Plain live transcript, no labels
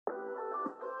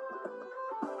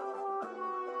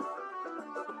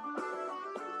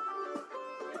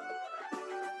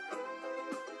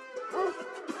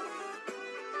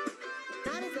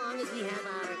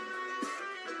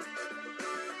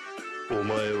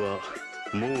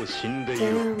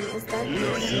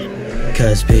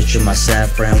Cause picture my sad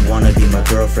friend, wanna be my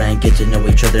girlfriend, get to know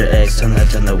each other, ex, ton that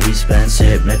time that we spent.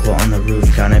 Sip nickel on the roof,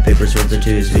 counting papers with the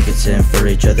twos, we could send for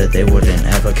each other, they wouldn't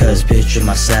ever. Cause picture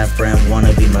my sad friend,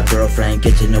 wanna be my girlfriend,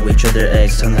 get to know each other,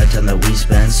 ex, ton that time that we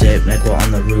spent. Sip nickel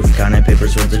on the roof, counting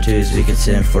papers with the twos, we could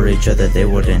send for each other, they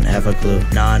wouldn't have a clue.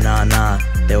 Nah,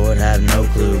 they would have no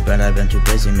clue, but I've been too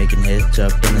busy making hits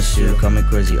up in the suit. Call me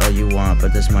crazy all you want,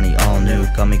 but this money all new.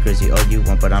 Call me crazy all you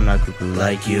want, but I'm not cuckoo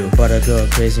like you. But I go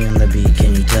crazy on the beat,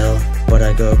 can you tell? But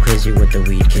I go crazy with the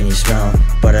weed, can you smell?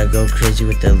 But I go crazy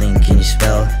with the lean, can you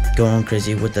spell? Going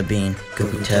crazy with the bean,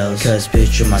 cuckoo tells. Cause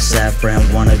picture my sad friend,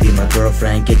 wanna be my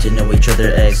girlfriend, get to know each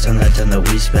other, ex, ton that time that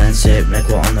we spent. Sip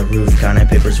nickel on the roof, counting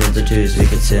papers with the twos, we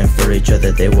could send for each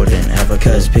other, they wouldn't have a.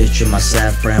 Cause picture my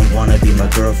sad friend, wanna be my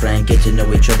girlfriend, get to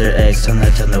know each other, ex, ton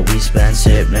that time that we spent.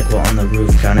 Sip nickel on the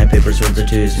roof, counting papers with the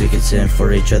twos, we could send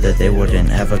for each other, they wouldn't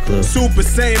have a clue. Super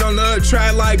Saiyan on the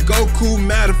track like Goku,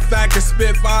 matter of fact I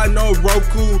spit fire, no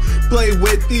Roku. Play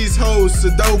with these hoes,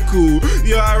 Sudoku,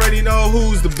 you already know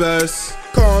who's the best.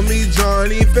 Call me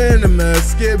Johnny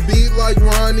Venomous, get beat like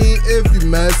Ronnie if you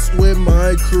mess with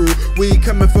my crew. We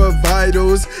coming for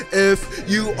vitals if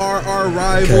you are our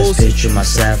rivals. Cause picture my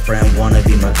sad friend, wanna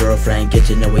be my girlfriend, get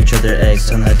to know each other, ex,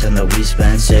 ton that time that we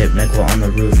spent. Sip nickel on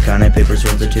the roof, counting papers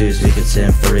with the twos, we could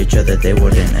send for each other, they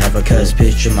wouldn't have a. Cause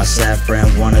picture my sad friend,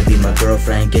 wanna be my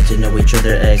girlfriend, get to know each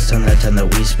other, ex, ton that time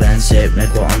that we spent. Sip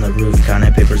nickel on the roof,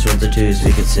 counting papers with the twos,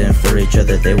 we could send for each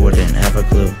other, they wouldn't have a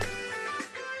clue.